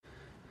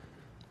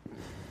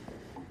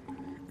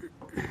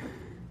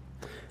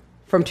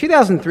From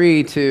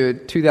 2003 to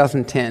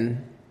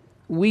 2010,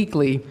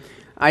 weekly,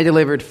 I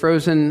delivered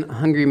frozen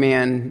Hungry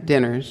Man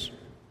dinners,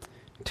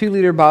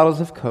 2-liter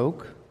bottles of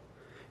Coke,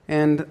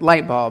 and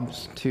light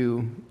bulbs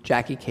to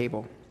Jackie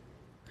Cable.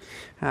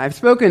 I've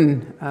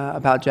spoken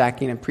about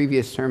Jackie in a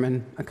previous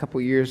sermon a couple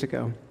years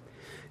ago.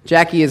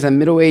 Jackie is a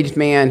middle-aged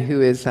man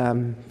who is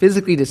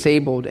physically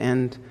disabled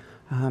and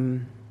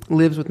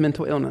lives with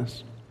mental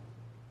illness.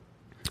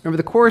 Over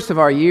the course of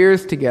our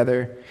years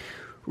together,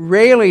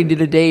 rarely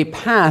did a day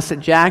pass that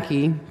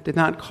Jackie did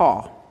not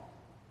call,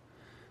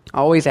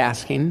 always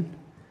asking,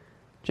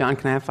 "John,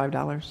 can I have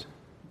 $5?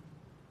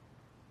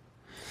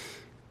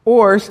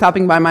 Or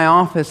stopping by my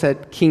office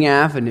at King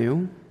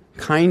Avenue,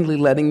 kindly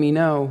letting me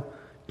know,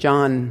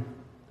 "John,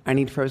 I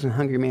need frozen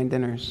Hungry Man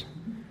dinners,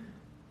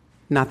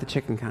 not the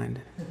chicken kind."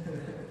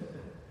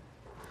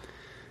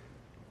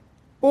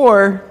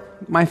 Or,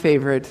 my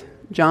favorite,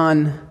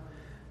 "John,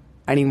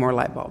 I need more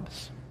light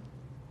bulbs."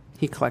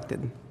 He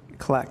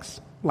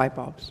collects light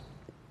bulbs.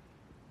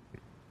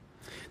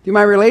 Through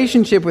my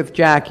relationship with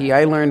Jackie,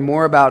 I learned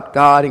more about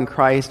God and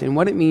Christ and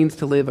what it means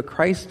to live a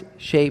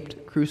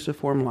Christ-shaped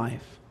cruciform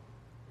life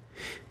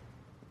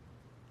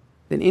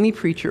than any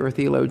preacher or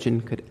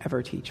theologian could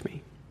ever teach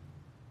me.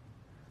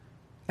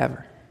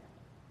 Ever.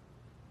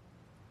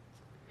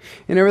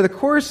 And over the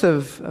course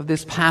of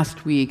this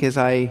past week, as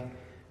I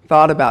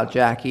thought about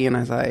Jackie and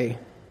as I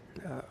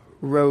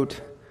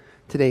wrote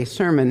today's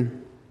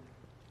sermon,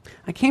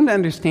 I came to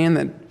understand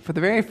that for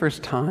the very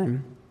first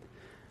time,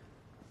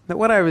 that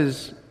what I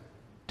was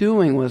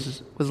doing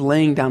was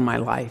laying down my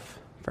life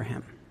for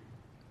him.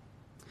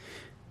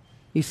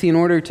 You see, in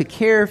order to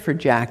care for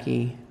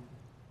Jackie,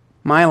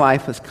 my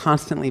life was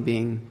constantly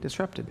being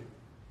disrupted.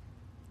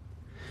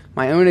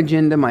 My own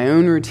agenda, my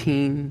own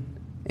routine,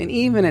 and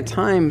even at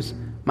times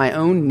my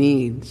own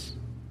needs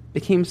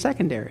became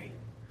secondary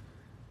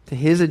to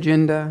his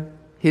agenda,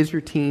 his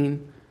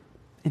routine,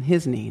 and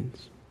his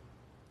needs.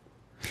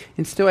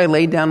 And still I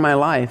laid down my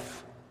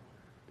life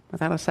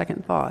without a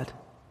second thought.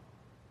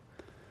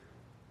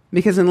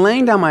 Because in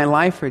laying down my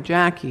life for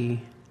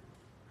Jackie,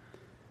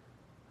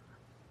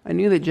 I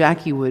knew that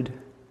Jackie would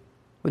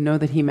know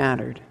that he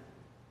mattered.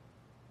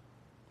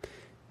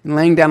 In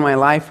laying down my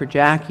life for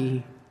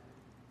Jackie,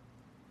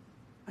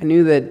 I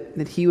knew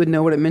that he would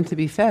know what it meant to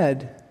be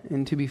fed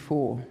and to be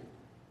full.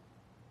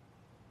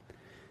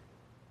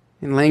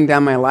 In laying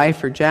down my life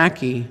for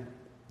Jackie,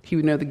 he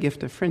would know the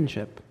gift of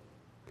friendship.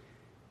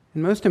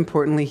 And most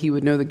importantly, he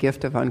would know the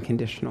gift of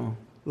unconditional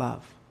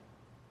love.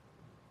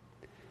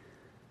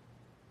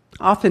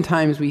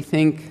 Oftentimes we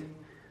think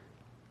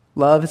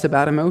love is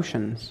about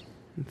emotions,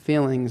 and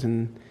feelings,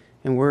 and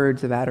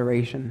words of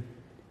adoration.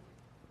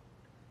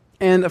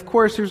 And of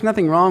course, there's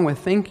nothing wrong with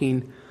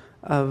thinking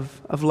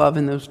of love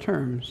in those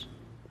terms.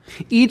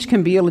 Each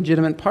can be a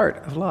legitimate part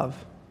of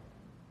love.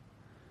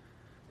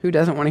 Who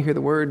doesn't want to hear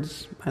the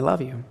words, "I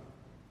love you"?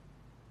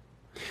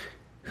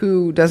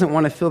 Who doesn't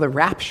want to feel the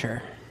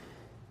rapture,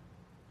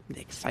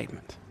 the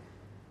excitement,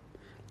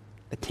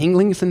 the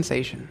tingling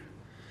sensation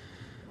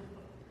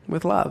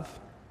with love?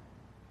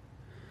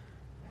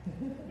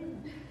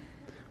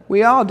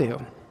 We all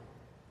do.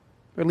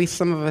 Or at least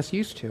some of us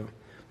used to.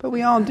 But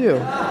we all do.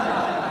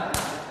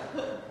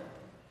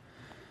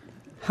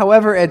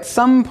 However, at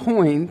some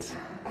point,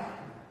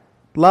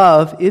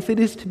 love, if it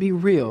is to be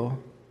real,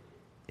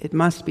 it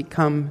must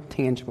become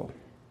tangible.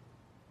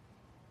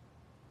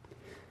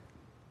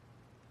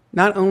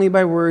 Not only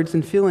by words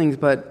and feelings,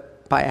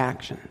 but by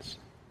actions.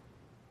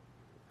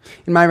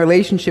 In my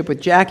relationship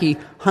with Jackie,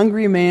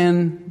 Hungry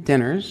Man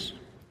dinners,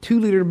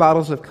 2-liter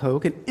bottles of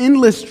Coke, an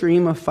endless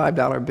stream of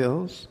 $5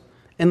 bills,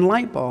 and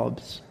light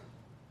bulbs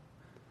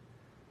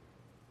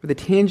were the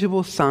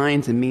tangible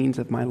signs and means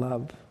of my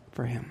love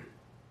for him.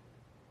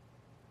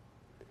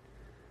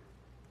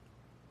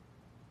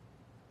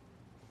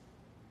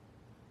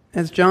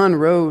 As John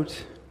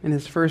wrote in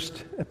his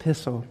first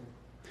epistle,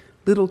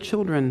 "Little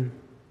children,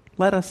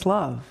 let us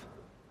love,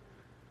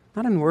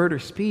 not in word or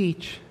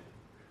speech,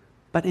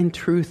 but in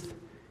truth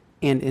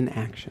and in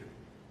action."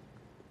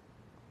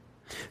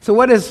 So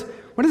what does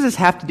this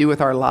have to do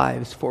with our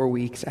lives 4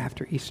 weeks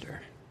after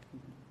Easter?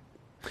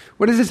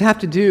 What does this have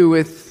to do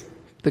with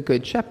the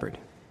Good Shepherd?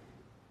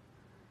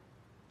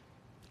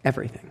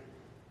 Everything.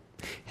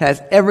 It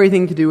has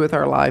everything to do with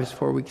our lives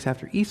 4 weeks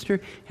after Easter.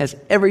 It has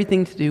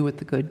everything to do with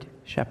the Good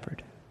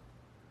Shepherd.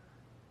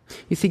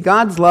 You see,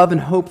 God's love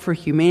and hope for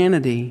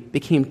humanity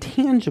became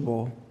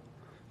tangible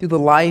through the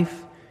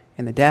life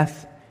and the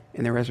death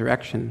and the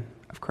resurrection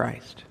of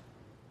Christ.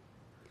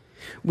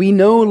 We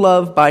know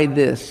love by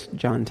this,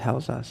 John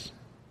tells us,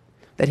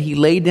 that he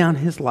laid down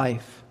his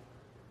life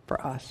for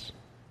us.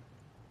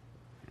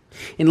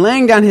 In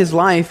laying down his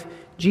life,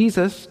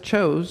 Jesus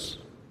chose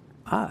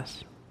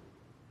us.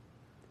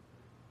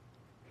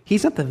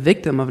 He's not the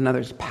victim of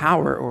another's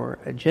power or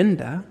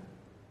agenda.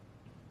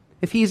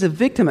 If he is a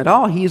victim at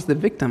all, he is the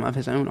victim of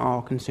his own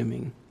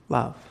all-consuming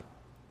love.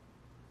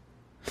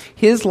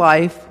 His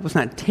life was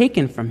not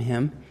taken from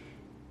him.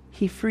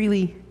 He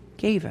freely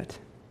gave it.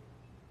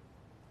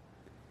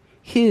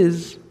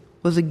 His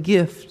was a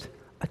gift,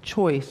 a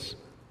choice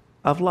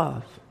of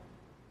love.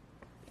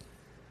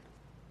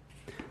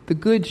 The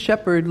Good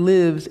Shepherd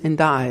lives and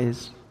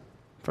dies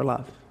for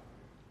love.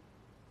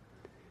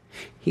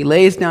 He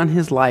lays down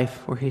his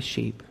life for his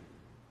sheep.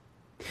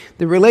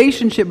 The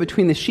relationship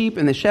between the sheep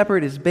and the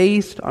shepherd is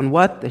based on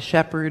what the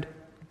shepherd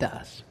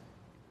does,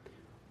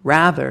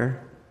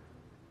 rather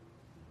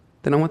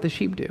than on what the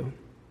sheep do.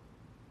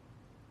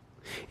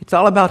 It's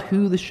all about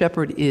who the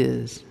shepherd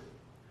is,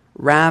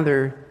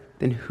 rather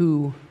than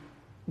who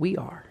we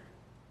are.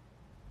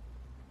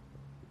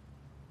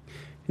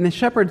 And the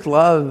shepherd's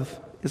love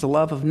is a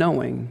love of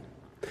knowing,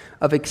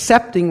 of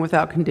accepting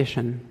without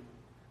condition,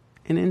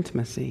 and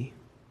intimacy.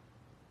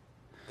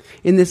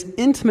 In this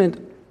intimate,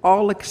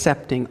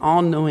 all-accepting,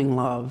 all-knowing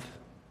love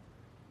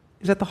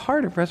is at the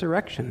heart of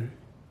resurrection,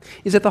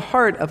 is at the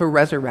heart of a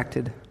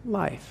resurrected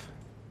life.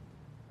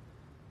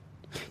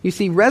 You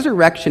see,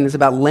 resurrection is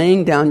about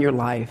laying down your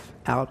life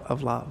out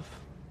of love.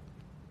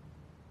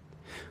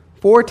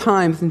 4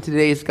 times in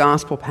today's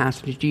gospel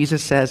passage,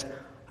 Jesus says,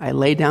 I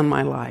lay down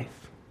my life.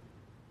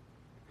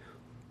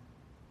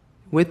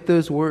 With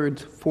those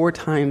words, 4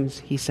 times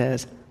he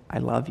says, I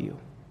love you.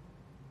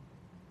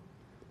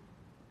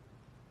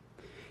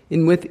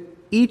 And with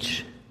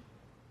each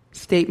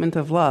statement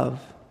of love,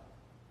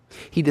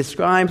 he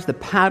describes the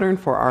pattern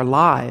for our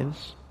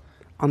lives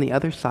on the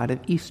other side of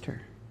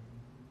Easter.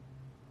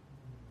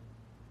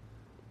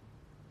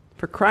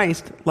 For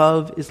Christ,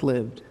 love is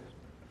lived.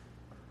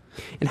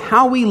 And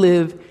how we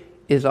live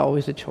is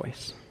always a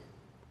choice.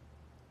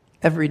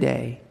 Every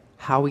day,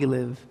 how we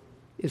live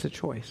is a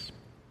choice.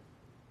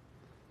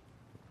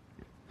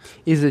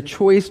 It is a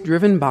choice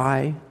driven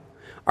by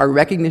our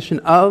recognition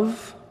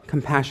of,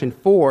 compassion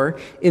for,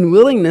 and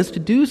willingness to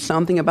do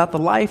something about the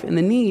life and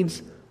the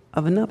needs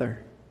of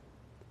another.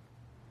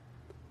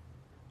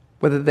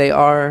 Whether they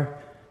are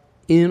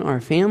in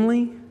our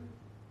family,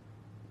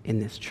 in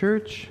this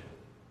church,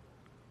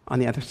 on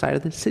the other side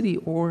of the city,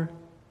 or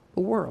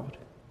the world.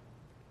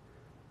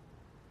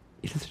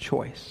 It is a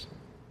choice.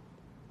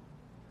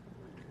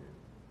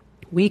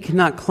 We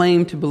cannot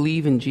claim to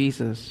believe in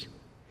Jesus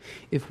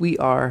if we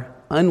are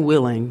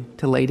unwilling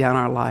to lay down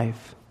our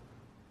life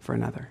for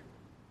another,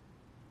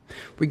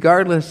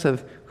 regardless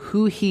of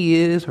who he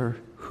is or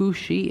who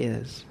she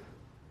is.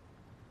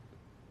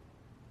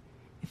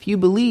 If you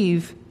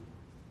believe,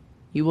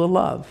 you will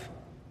love.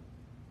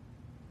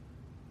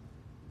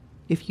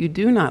 If you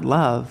do not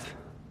love,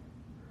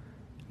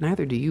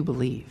 neither do you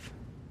believe.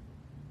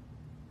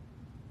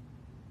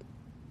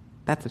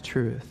 That's the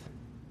truth.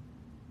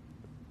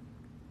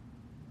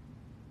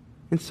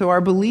 And so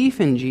our belief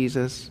in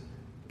Jesus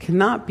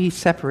cannot be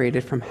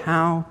separated from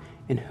how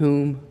and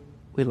whom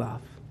we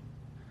love.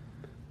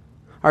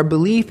 Our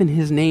belief in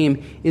his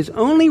name is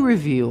only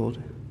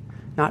revealed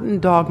not in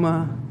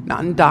dogma, not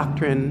in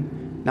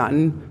doctrine, not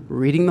in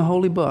reading the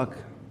holy book.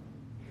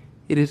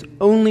 It is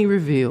only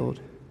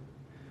revealed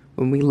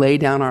when we lay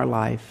down our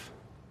life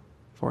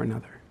for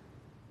another.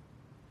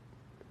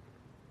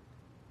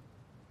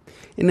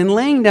 And in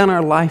laying down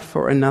our life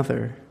for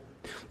another,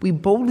 we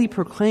boldly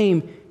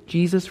proclaim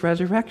Jesus'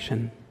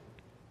 resurrection.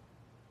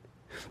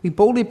 We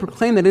boldly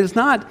proclaim that it is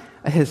not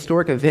a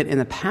historic event in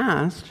the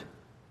past,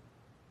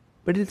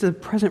 but it is a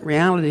present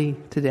reality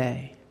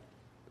today.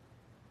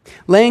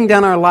 Laying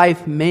down our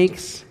life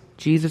makes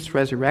Jesus'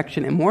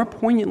 resurrection, and more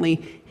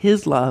poignantly,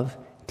 his love,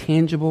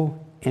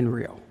 tangible and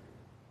real,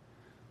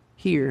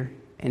 here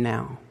and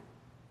now.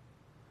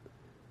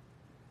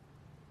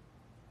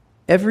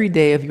 Every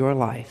day of your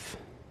life,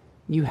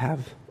 you have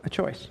a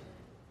choice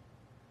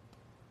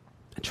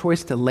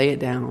to lay it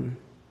down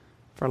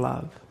for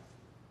love.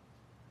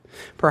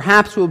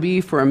 Perhaps it will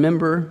be for a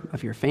member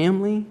of your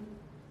family,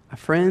 a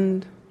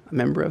friend, a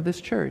member of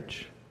this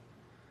church.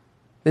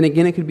 Then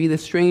again, it could be the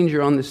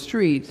stranger on the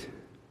street,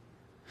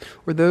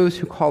 or those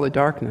who call the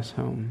darkness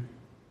home,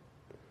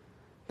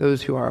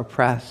 those who are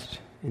oppressed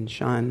and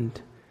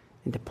shunned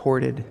and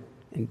deported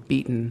and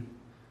beaten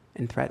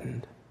and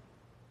threatened.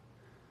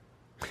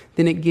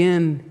 Then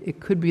again, it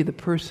could be the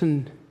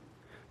person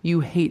you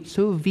hate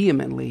so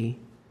vehemently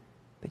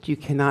that you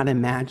cannot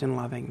imagine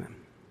loving them.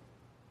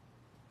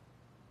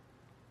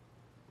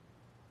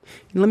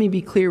 And let me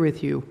be clear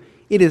with you,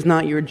 it is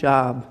not your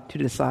job to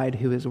decide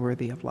who is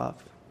worthy of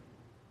love.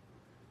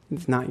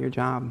 It's not your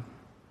job.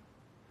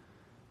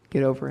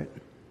 Get over it.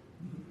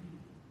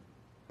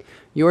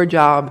 Your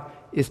job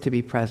is to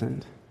be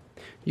present.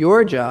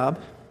 Your job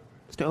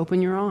is to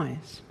open your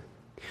eyes.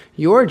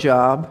 Your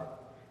job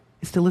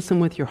is to listen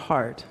with your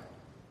heart.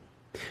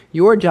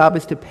 Your job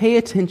is to pay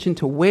attention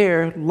to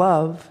where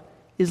love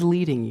is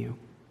leading you.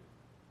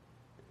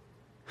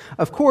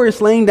 Of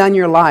course, laying down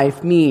your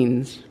life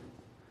means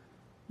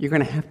you're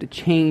going to have to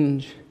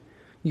change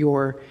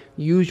your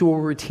usual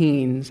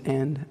routines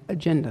and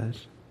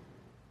agendas.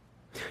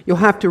 You'll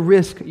have to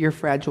risk your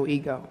fragile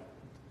ego.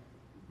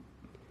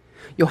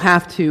 You'll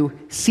have to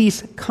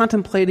cease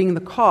contemplating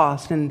the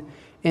cost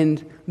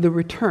and the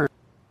return,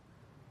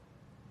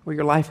 or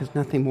your life is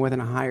nothing more than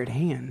a hired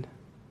hand.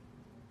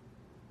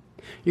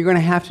 You're going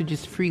to have to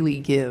just freely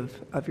give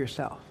of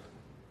yourself.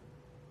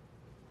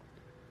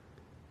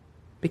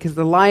 Because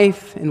the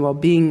life and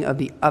well-being of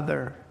the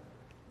other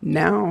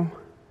now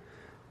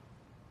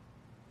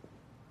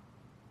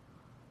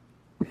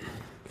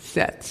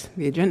sets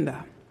the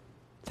agenda,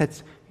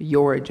 sets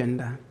your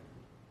agenda,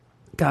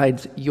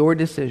 guides your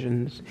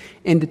decisions,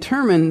 and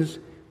determines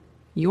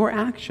your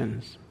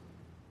actions,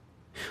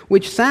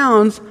 which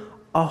sounds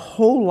a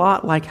whole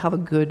lot like how the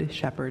Good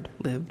Shepherd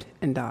lived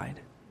and died.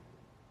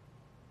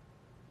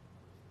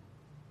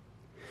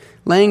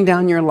 Laying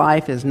down your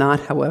life is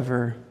not,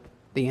 however,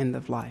 the end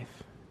of life.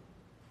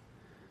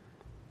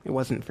 It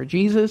wasn't for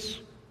Jesus.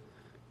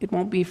 It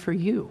won't be for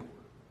you.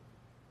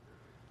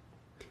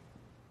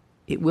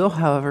 It will,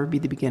 however, be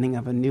the beginning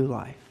of a new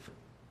life,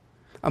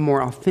 a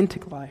more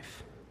authentic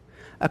life,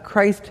 a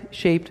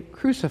Christ-shaped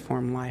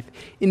cruciform life.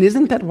 And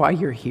isn't that why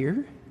you're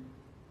here?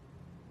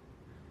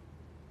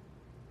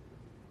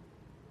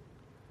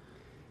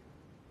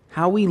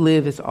 How we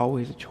live is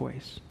always a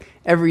choice.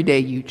 Every day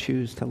you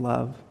choose to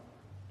love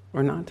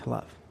or not to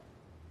love.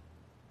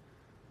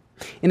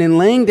 And in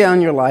laying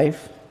down your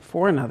life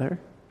for another,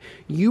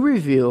 you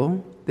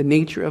reveal the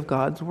nature of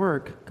God's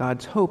work,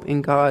 God's hope,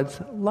 and God's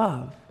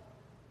love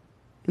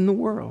in the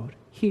world,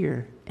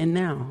 here and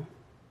now.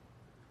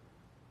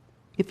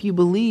 If you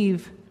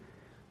believe,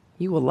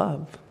 you will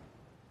love.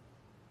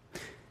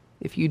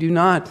 If you do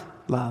not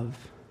love,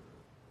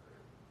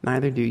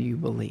 neither do you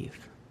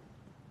believe.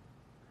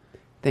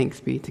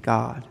 Thanks be to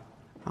God.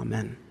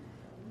 Amen.